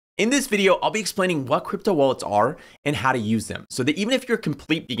In this video, I'll be explaining what crypto wallets are and how to use them so that even if you're a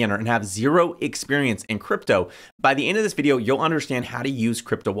complete beginner and have zero experience in crypto, by the end of this video, you'll understand how to use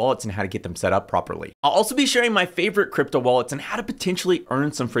crypto wallets and how to get them set up properly. I'll also be sharing my favorite crypto wallets and how to potentially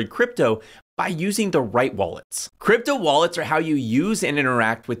earn some free crypto by using the right wallets. Crypto wallets are how you use and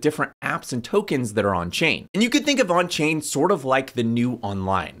interact with different apps and tokens that are on chain. And you could think of on chain sort of like the new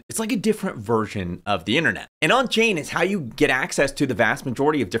online. It's like a different version of the internet. And on chain is how you get access to the vast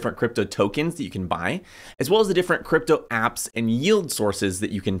majority of different crypto tokens that you can buy, as well as the different crypto apps and yield sources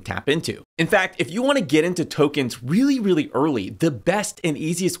that you can tap into. In fact, if you want to get into tokens really early, the best and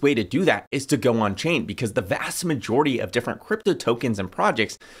easiest way to do that is to go on chain, because the vast majority of different crypto tokens and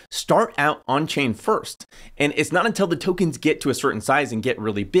projects start out on chain first. And it's not until the tokens get to a certain size and get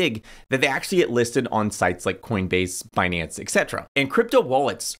really big that they actually get listed on sites like Coinbase, Binance, etc. And crypto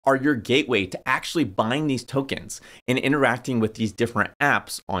wallets are your gateway to actually buying these tokens and interacting with these different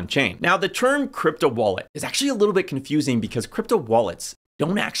apps on chain. Now, the term crypto wallet is actually a little bit confusing because crypto wallets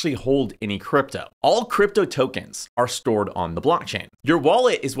don't actually hold any crypto. All crypto tokens are stored on the blockchain. Your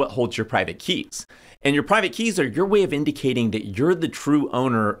wallet is what holds your private keys. And your private keys are your way of indicating that you're the true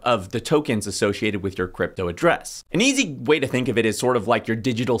owner of the tokens associated with your crypto address. An easy way to think of it is sort of like your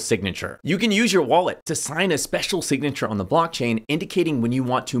digital signature. You can use your wallet to sign a special signature on the blockchain, indicating when you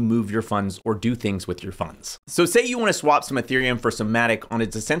want to move your funds or do things with your funds. So say you want to swap some Ethereum for some Matic on a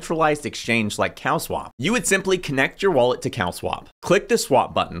decentralized exchange like CowSwap. You would simply connect your wallet to CowSwap, click the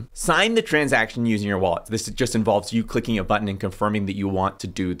swap button, sign the transaction using your wallet. This just involves you clicking a button and confirming that you want to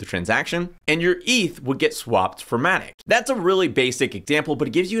do the transaction, and your ETH would get swapped for Matic. That's a really basic example, but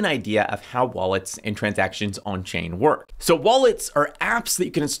it gives you an idea of how wallets and transactions on chain work. So wallets are apps that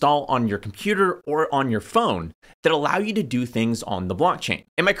you can install on your computer or on your phone that allow you to do things on the blockchain.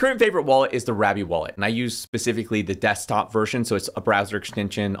 And my current favorite wallet is the Rabi wallet, and I use specifically the desktop version, so it's a browser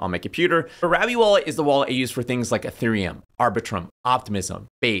extension on my computer. The Rabi wallet is the wallet I use for things like Ethereum, Arbitrum, Optimism,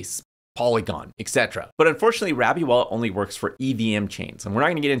 Base, Polygon, etc. But unfortunately, Rabi wallet only works for EVM chains. And we're not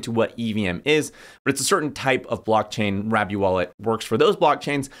going to get into what EVM is, but it's a certain type of blockchain. Rabi wallet works for those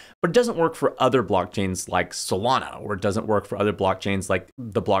blockchains, but it doesn't work for other blockchains like Solana, or it doesn't work for other blockchains like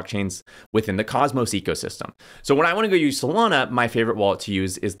the blockchains within the Cosmos ecosystem. So when I want to go use Solana, my favorite wallet to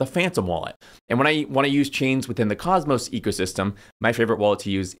use is the Phantom wallet. And when I want to use chains within the Cosmos ecosystem, my favorite wallet to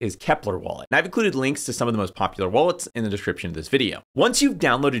use is Kepler wallet. And I've included links to some of the most popular wallets in the description of this video. Once you've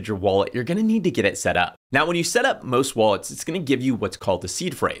downloaded your wallet, you're going to need to get it set up. Now, when you set up most wallets, it's going to give you what's called the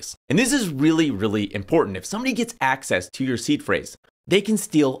seed phrase. And this is really important. If somebody gets access to your seed phrase, they can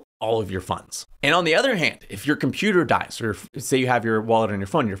steal all of your funds. And on the other hand, if your computer dies, or say you have your wallet on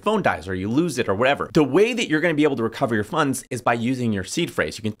your phone dies, or you lose it or whatever, the way that you're going to be able to recover your funds is by using your seed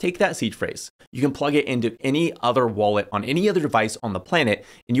phrase. You can take that seed phrase, you can plug it into any other wallet on any other device on the planet,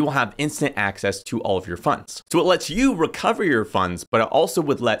 and you will have instant access to all of your funds. So it lets you recover your funds, but it also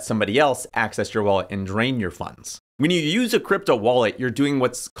would let somebody else access your wallet and drain your funds. When you use a crypto wallet, you're doing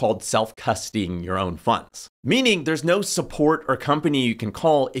what's called self-custodying your own funds, meaning there's no support or company you can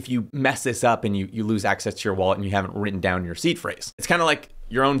call if you mess this up and you lose access to your wallet and you haven't written down your seed phrase. It's kind of like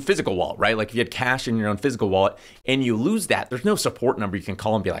your own physical wallet, right? Like if you had cash in your own physical wallet and you lose that, there's no support number you can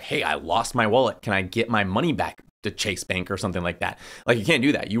call and be like, hey, I lost my wallet. Can I get my money back to Chase Bank or something like that? Like, you can't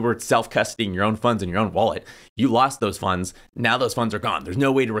do that. You were self-custodying your own funds in your own wallet. You lost those funds. Now those funds are gone. There's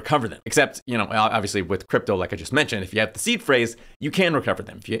no way to recover them, except, you know, obviously with crypto, like I just mentioned, if you have the seed phrase, you can recover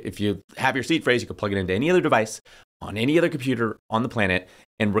them. If you have your seed phrase, you can plug it into any other device on any other computer on the planet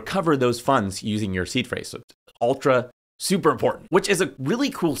and recover those funds using your seed phrase. So it's super important, which is a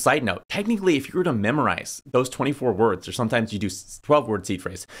really cool side note. Technically, if you were to memorize those 24 words, or sometimes you do 12-word seed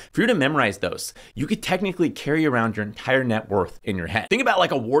phrase, if you were to memorize those, you could technically carry around your entire net worth in your head. Think about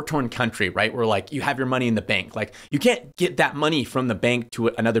like a war-torn country, right? Where like you have your money in the bank. Like you can't get that money from the bank to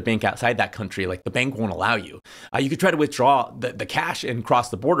another bank outside that country. Like the bank won't allow you. You could try to withdraw the cash and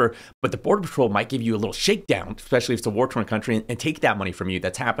cross the border, but the border patrol might give you a little shakedown, especially if it's a war-torn country, and take that money from you.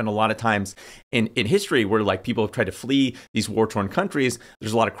 That's happened a lot of times in history where like people have tried to flee these war-torn countries.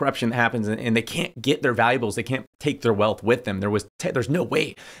 There's a lot of corruption that happens, and they can't get their valuables. They can't take their wealth with them. There's no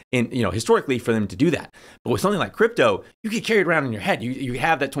way historically for them to do that. But with something like crypto, you can carry it around in your head. You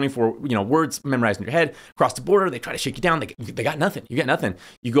have that 24 words memorized in your head. Cross the border, they try to shake you down. They got nothing. You got nothing.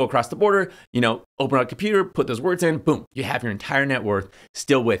 You go across the border, open up a computer, put those words in, boom, you have your entire net worth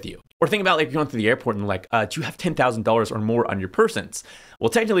still with you. Or think about like you're going through the airport and like, do you have $10,000 or more on your persons? Well,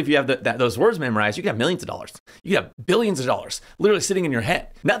 technically, if you have those words memorized, you can have millions of dollars. You can have billions billions of dollars literally sitting in your head.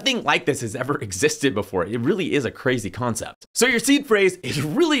 Nothing like this has ever existed before. It really is a crazy concept. So your seed phrase is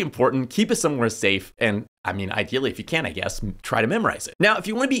really important. Keep it somewhere safe. And I mean, ideally, if you can, I guess, try to memorize it. Now, if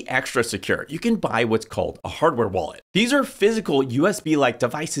you want to be extra secure, you can buy what's called a hardware wallet. These are physical USB-like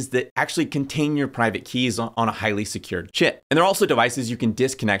devices that actually contain your private keys on a highly secured chip. And they're also devices you can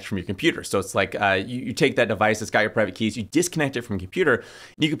disconnect from your computer. So it's like you take that device that's got your private keys, you disconnect it from your computer,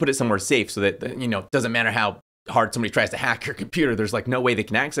 and you can put it somewhere safe so that, you know, it doesn't matter how hard somebody tries to hack your computer, there's like no way they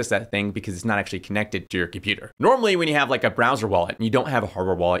can access that thing because it's not actually connected to your computer. Normally, when you have like a browser wallet and you don't have a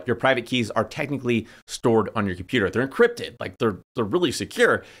hardware wallet, your private keys are technically stored on your computer. They're encrypted, like they're really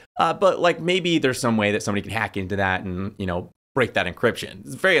secure, but like maybe there's some way that somebody can hack into that and, you know, break that encryption.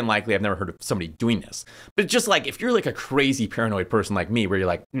 It's very unlikely. I've never heard of somebody doing this. But just like if you're like a crazy paranoid person like me, where you're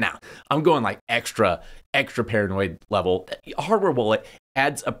like, nah, I'm going like extra paranoid level, a hardware wallet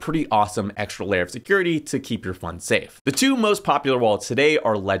adds a pretty awesome extra layer of security to keep your funds safe. The two most popular wallets today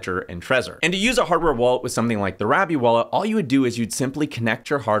are Ledger and Trezor. And to use a hardware wallet with something like the Rabby wallet, all you would do is you'd simply connect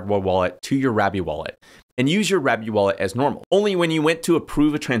your hardware wallet to your Rabby wallet and use your Rabby wallet as normal. Only when you went to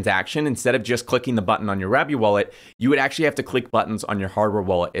approve a transaction, instead of just clicking the button on your Rabby wallet, you would actually have to click buttons on your hardware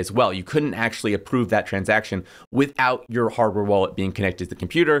wallet as well. You couldn't actually approve that transaction without your hardware wallet being connected to the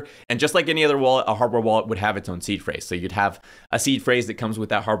computer. And just like any other wallet, a hardware wallet would have its own seed phrase. So you'd have a seed phrase that comes with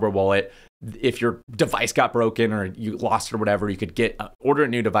that hardware wallet. If your device got broken or you lost it or whatever, you could order a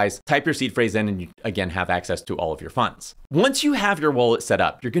new device, type your seed phrase in, and you again have access to all of your funds. Once you have your wallet set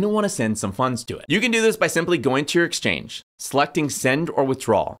up, you're going to want to send some funds to it. You can do this by simply going to your exchange, selecting send or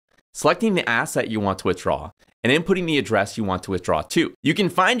withdraw, selecting the asset you want to withdraw, and inputting the address you want to withdraw to. You can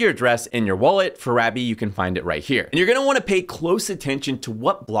find your address in your wallet. For Rabby, you can find it right here. And you're gonna wanna pay close attention to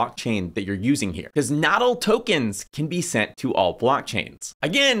what blockchain that you're using here, because not all tokens can be sent to all blockchains.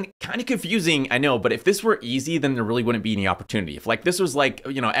 Again, kind of confusing, I know, but if this were easy, then there really wouldn't be any opportunity. If like this was like,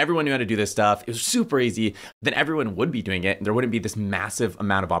 you know, everyone knew how to do this stuff, it was super easy, then everyone would be doing it, and there wouldn't be this massive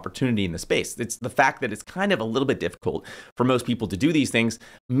amount of opportunity in the space. It's the fact that it's kind of a little bit difficult for most people to do these things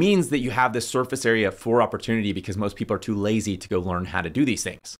means that you have this surface area for opportunity because most people are too lazy to go learn how to do these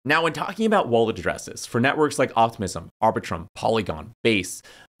things. Now, when talking about wallet addresses for networks like Optimism, Arbitrum, Polygon, Base,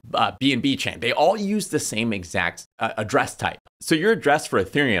 BNB chain, they all use the same exact address type. So your address for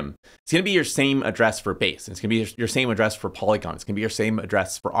Ethereum, it's going to be your same address for Base. It's going to be your same address for Polygon. It's going to be your same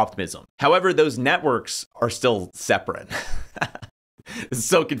address for Optimism. However, those networks are still separate. It's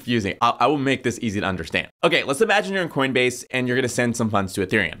so confusing. I will make this easy to understand. Okay, let's imagine you're in Coinbase and you're going to send some funds to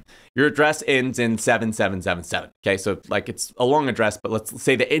Ethereum. Your address ends in 7777. Okay, so like it's a long address, but let's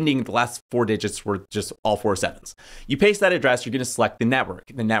say the ending, the last 4 digits were just all 4 sevens. You paste that address, you're going to select the network.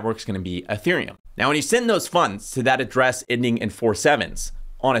 The network's going to be Ethereum. Now, when you send those funds to that address ending in 4 sevens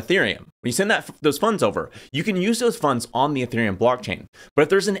on Ethereum, when you send those funds over, you can use those funds on the Ethereum blockchain. But if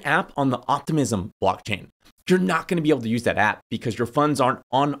there's an app on the Optimism blockchain, you're not going to be able to use that app because your funds aren't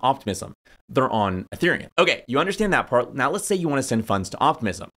on Optimism. They're on Ethereum. Okay, you understand that part. Now let's say you want to send funds to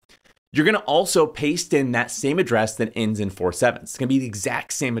Optimism. You're going to also paste in that same address that ends in 4 sevens. It's going to be the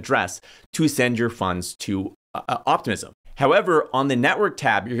exact same address to send your funds to Optimism. However, on the network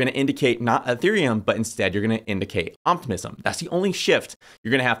tab, you're going to indicate not Ethereum, but instead you're going to indicate Optimism. That's the only shift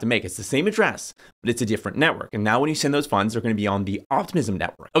you're going to have to make. It's the same address, but it's a different network. And now when you send those funds, they're going to be on the Optimism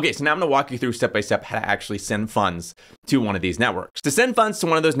network. Okay, so now I'm going to walk you through step by step how to actually send funds to one of these networks. To send funds to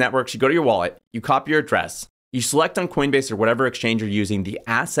one of those networks, you go to your wallet, you copy your address, you select on Coinbase or whatever exchange you're using the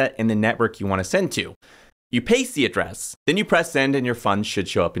asset in the network you want to send to. You paste the address, then you press send and your funds should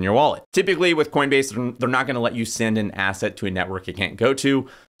show up in your wallet. Typically with Coinbase, they're not going to let you send an asset to a network it can't go to,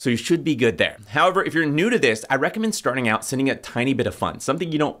 so you should be good there. However, if you're new to this, I recommend starting out sending a tiny bit of funds,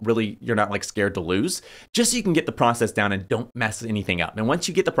 something you're not like scared to lose, just so you can get the process down and don't mess anything up. And once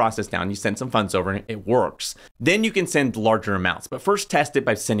you get the process down, you send some funds over and it works. Then you can send larger amounts, but first test it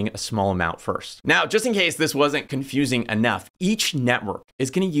by sending a small amount first. Now, just in case this wasn't confusing enough, each network is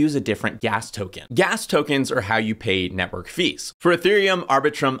going to use a different gas token. Gas tokens are how you pay network fees. For Ethereum,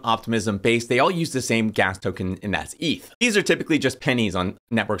 Arbitrum, Optimism, Base, they all use the same gas token, and that's ETH. These are typically just pennies on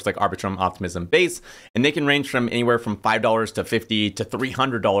networks like Arbitrum, Optimism, Base, and they can range from anywhere from $5 to $50 to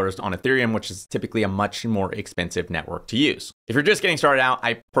 $300 on Ethereum, which is typically a much more expensive network to use. If you're just getting started out,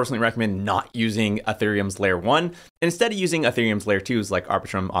 I personally recommend not using Ethereum's layer 1, and instead of using Ethereum's layer 2s like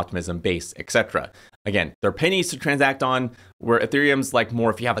Arbitrum, Optimism, Base, etc. Again, they're pennies to transact on, where Ethereum's like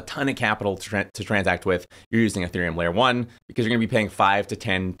more if you have a ton of capital to transact with, you're using Ethereum layer 1 because you're going to be paying $5 to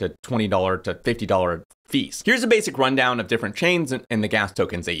 $10 to $20 to $50 fees. Here's a basic rundown of different chains and the gas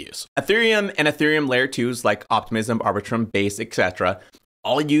tokens they use. Ethereum and Ethereum layer 2s like Optimism, Arbitrum, Base, etc.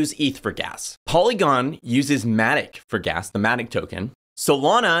 I'll use ETH for gas. Polygon uses Matic for gas, the Matic token.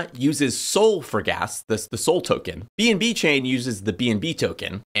 Solana uses Sol for gas, the Sol token. BNB chain uses the BNB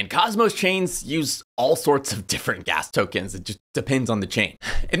token. And Cosmos chains use all sorts of different gas tokens. It just depends on the chain.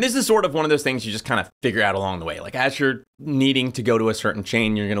 And this is sort of one of those things you just kind of figure out along the way. Like as you're needing to go to a certain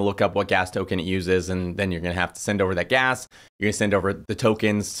chain, you're going to look up what gas token it uses, and then you're going to have to send over that gas. You're going to send over the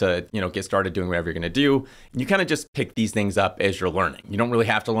tokens to, get started doing whatever you're going to do. And you kind of just pick these things up as you're learning. You don't really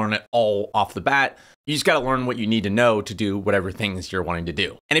have to learn it all off the bat. You just got to learn what you need to know to do whatever things you're wanting to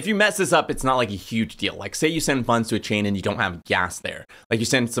do. And if you mess this up, it's not like a huge deal. Like say you send funds to a chain and you don't have gas there. Like you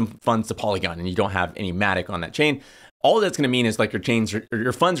send some funds to Polygon and you don't have any Matic on that chain. All that's going to mean is like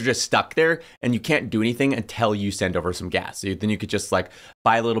your funds are just stuck there and you can't do anything until you send over some gas. So then you could just like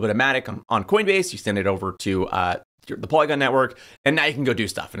buy a little bit of Matic on Coinbase, you send it over to the Polygon network, and now you can go do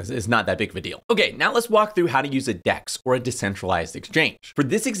stuff, and it's not that big of a deal. Okay, now let's walk through how to use a DEX or a decentralized exchange. For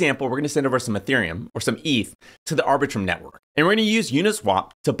this example, we're going to send over some Ethereum or some ETH to the Arbitrum network, and we're going to use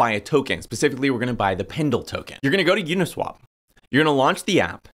Uniswap to buy a token. Specifically, we're going to buy the Pendle token. You're going to go to Uniswap. You're going to launch the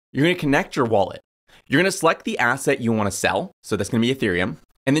app. You're going to connect your wallet. You're going to select the asset you want to sell. So that's going to be Ethereum.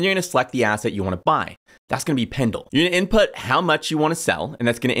 And then you're going to select the asset you want to buy. That's going to be Pendle. You're going to input how much you want to sell, and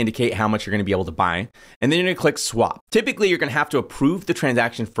that's going to indicate how much you're going to be able to buy. And then you're going to click swap. Typically, you're going to have to approve the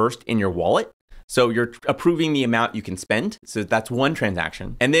transaction first in your wallet. So you're approving the amount you can spend. So that's one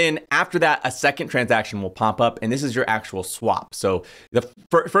transaction. And then after that, a second transaction will pop up, and this is your actual swap. So the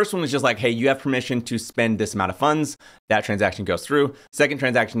first one is just like, hey, you have permission to spend this amount of funds. That transaction goes through. Second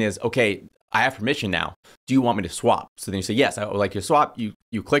transaction is, okay, I have permission now. Do you want me to swap? So then you say, yes, I would like you to swap.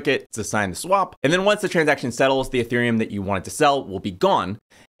 You click it to sign the swap. And then once the transaction settles, the Ethereum that you wanted to sell will be gone.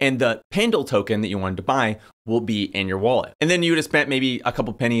 And the Pendle token that you wanted to buy will be in your wallet. And then you would have spent maybe a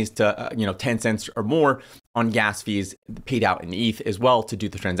couple pennies to, 10 cents or more on gas fees paid out in ETH as well to do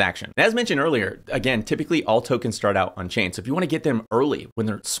the transaction. And as mentioned earlier, again, typically all tokens start out on chain. So if you want to get them early when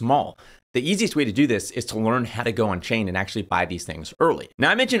they're small, the easiest way to do this is to learn how to go on chain and actually buy these things early.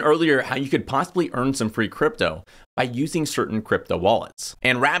 Now, I mentioned earlier how you could possibly earn some free crypto by using certain crypto wallets.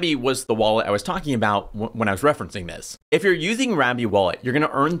 And Rabby was the wallet I was talking about when I was referencing this. If you're using Rabby wallet, you're going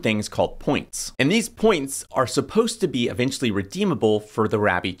to earn things called points. And these points are supposed to be eventually redeemable for the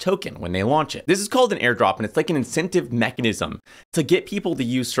Rabby token when they launch it. This is called an airdrop, and it's like an incentive mechanism to get people to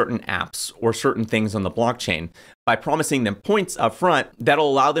use certain apps or certain things on the blockchain by promising them points up front that'll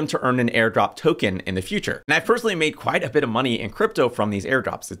allow them to earn an airdrop token in the future. And I've personally made quite a bit of money in crypto from these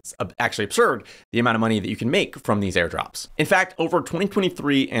airdrops. It's actually absurd the amount of money that you can make from these airdrops. In fact, over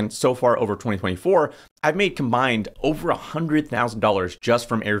 2023 and so far over 2024, I've made combined over $100,000 just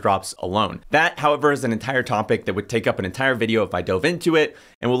from airdrops alone. That, however, is an entire topic that would take up an entire video if I dove into it,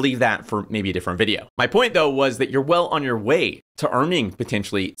 and we'll leave that for maybe a different video. My point though was that you're well on your way to earning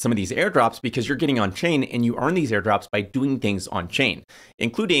potentially some of these airdrops because you're getting on chain, and you earn these airdrops by doing things on chain,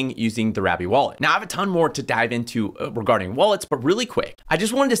 including using the Rabby wallet. Now I have a ton more to dive into regarding wallets, but really quick, I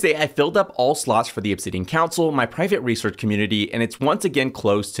just wanted to say I filled up all slots for the Obsidian Council, my private research community, and it's once again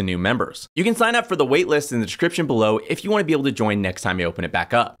closed to new members. You can sign up for the waitlist in the description below if you want to be able to join next time I open it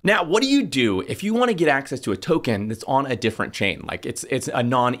back up. Now, what do you do if you want to get access to a token that's on a different chain? Like it's a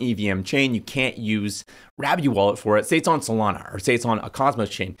non-EVM chain, you can't use Rabby wallet for it. Say it's on Solana or say it's on a Cosmos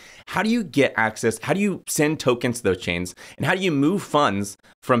chain. How do you get access? How do you send tokens to those chains? And how do you move funds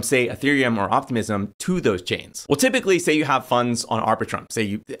from, say, Ethereum or Optimism to those chains? Well, typically, say you have funds on Arbitrum. Say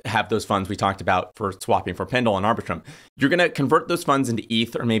you have those funds we talked about for swapping for Pendle on Arbitrum. You're going to convert those funds into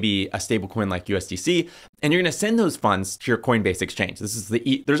ETH or maybe a stablecoin like USDC, and you're going to send those funds to your Coinbase exchange. This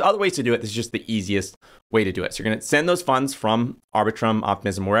is there's other ways to do it. This is just the easiest way to do it. So you're going to send those funds from Arbitrum,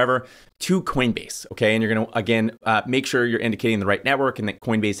 Optimism, wherever, to Coinbase, okay? And you're going to, again, make sure you're indicating the right network and that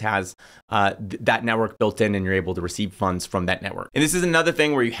Coinbase has that network built in and you're able to receive funds from that network. And this is another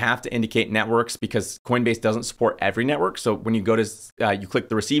thing where you have to indicate networks because Coinbase doesn't support every network. So when you go to, you click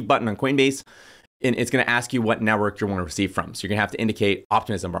the receive button on Coinbase, and it's going to ask you what network you want to receive from. So you're going to have to indicate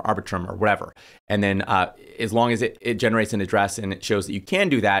Optimism or Arbitrum or whatever. And then as long as it generates an address and it shows that you can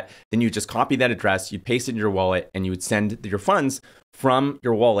do that, then you just copy that address, you paste it in your wallet, and you would send your funds from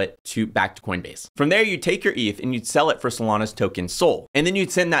your wallet back to Coinbase. From there, you take your ETH and you'd sell it for Solana's token Sol. And then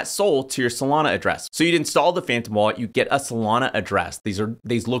you'd send that Sol to your Solana address. So you'd install the Phantom wallet, you get a Solana address.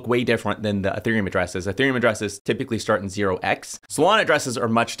 These look way different than the Ethereum addresses. Ethereum addresses typically start in 0x. Solana addresses are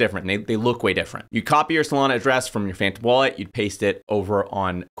much different. They look way different. You copy your Solana address from your Phantom wallet, you'd paste it over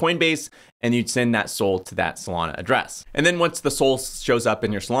on Coinbase, and you'd send that Sol to that Solana address. And then once the Sol shows up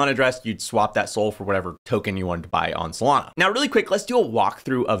in your Solana address, you'd swap that Sol for whatever token you wanted to buy on Solana. Now, really quick, let's let's do a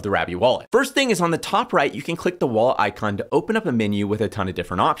walkthrough of the Rabby wallet. First thing is on the top right, you can click the wallet icon to open up a menu with a ton of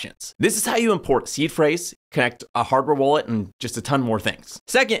different options. This is how you import seed phrase, connect a hardware wallet, and just a ton more things.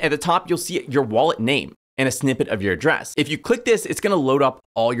 Second, at the top, you'll see your wallet name and a snippet of your address. If you click this, it's gonna load up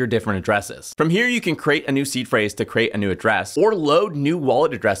all your different addresses. From here, you can create a new seed phrase to create a new address or load new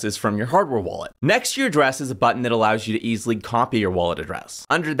wallet addresses from your hardware wallet. Next to your address is a button that allows you to easily copy your wallet address.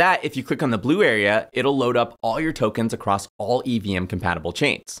 Under that, if you click on the blue area, it'll load up all your tokens across all EVM compatible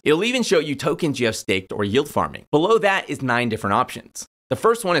chains. It'll even show you tokens you have staked or yield farming. Below that is 9 different options. The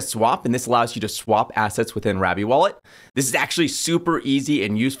first one is swap, and this allows you to swap assets within Rabby wallet. This is actually super easy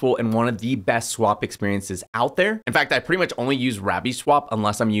and useful and one of the best swap experiences out there. In fact, I pretty much only use Rabby swap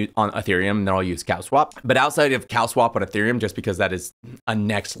unless I'm on Ethereum, then I'll use CowSwap. But outside of CowSwap on Ethereum, just because that is a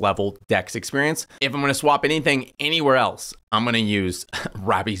next level DEX experience, if I'm gonna swap anything anywhere else, I'm gonna use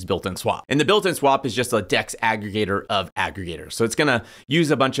Rabby's built-in swap. And the built-in swap is just a DEX aggregator of aggregators. So it's gonna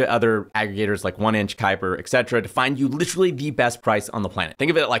use a bunch of other aggregators like OneInch, Kuiper, etc. to find you literally the best price on the planet.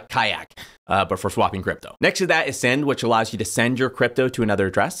 Think of it like Kayak, but for swapping crypto. Next to that is send, which allows you to send your crypto to another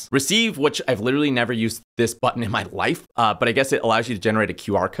address. Receive, which I've literally never used this button in my life, but I guess it allows you to generate a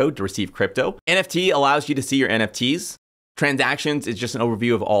QR code to receive crypto. NFT allows you to see your NFTs. Transactions is just an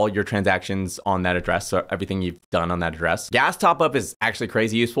overview of all your transactions on that address, so everything you've done on that address. Gas top up is actually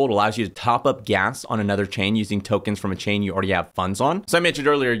crazy useful. It allows you to top up gas on another chain using tokens from a chain you already have funds on. So I mentioned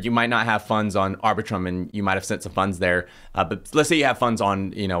earlier, you might not have funds on Arbitrum and you might have sent some funds there, but let's say you have funds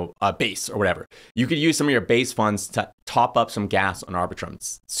on, Base or whatever. You could use some of your Base funds to top up some gas on Arbitrum.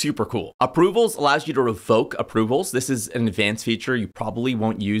 It's super cool. Approvals allows you to revoke approvals. This is an advanced feature you probably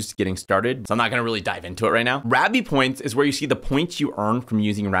won't use getting started, so I'm not gonna really dive into it right now. Rabby points is where you see the points you earn from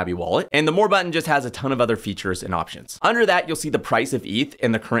using Rabby wallet, and the more button just has a ton of other features and options. Under that, you'll see the price of ETH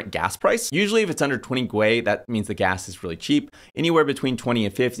and the current gas price. Usually if it's under 20 Gwei, that means the gas is really cheap. Anywhere between 20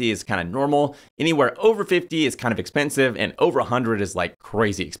 and 50 is kind of normal. Anywhere over 50 is kind of expensive, and over 100 is like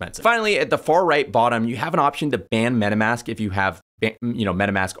crazy expensive. Finally, at the far right bottom, you have an option to ban MetaMask if you have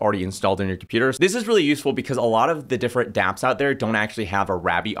MetaMask already installed on your computers. This is really useful because a lot of the different dApps out there don't actually have a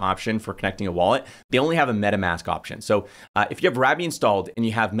Rabby option for connecting a wallet. They only have a MetaMask option. So if you have Rabby installed and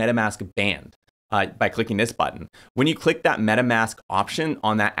you have MetaMask banned, by clicking this button, when you click that MetaMask option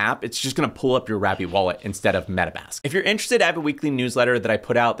on that app, it's just gonna pull up your Rabby wallet instead of MetaMask. If you're interested, I have a weekly newsletter that I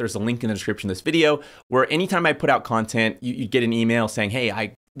put out. There's a link in the description of this video where anytime I put out content, you get an email saying,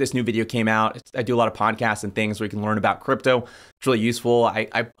 hey, this new video came out. I do a lot of podcasts and things where you can learn about crypto. It's really useful. I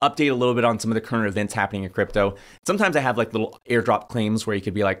update a little bit on some of the current events happening in crypto. Sometimes I have like little airdrop claims where you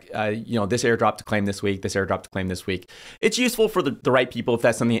could be like, this airdrop to claim this week, this airdrop to claim this week. It's useful for the right people. If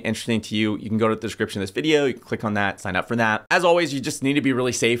that's something interesting to you, you can go to the description of this video, you can click on that, sign up for that. As always, you just need to be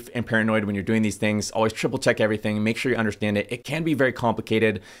really safe and paranoid when you're doing these things. Always triple check everything, make sure you understand it. It can be very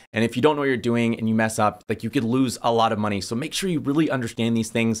complicated. And if you don't know what you're doing and you mess up, like you could lose a lot of money. So make sure you really understand these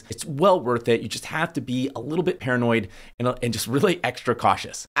things. It's well worth it. You just have to be a little bit paranoid and just really extra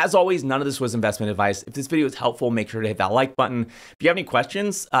cautious. As always, none of this was investment advice. If this video was helpful, make sure to hit that like button. If you have any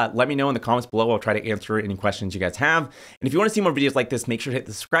questions, let me know in the comments below. I'll try to answer any questions you guys have. And if you want to see more videos like this, make sure to hit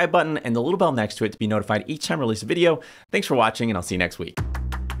the subscribe button and the little bell next to it to be notified each time I release a video. Thanks for watching, and I'll see you next week.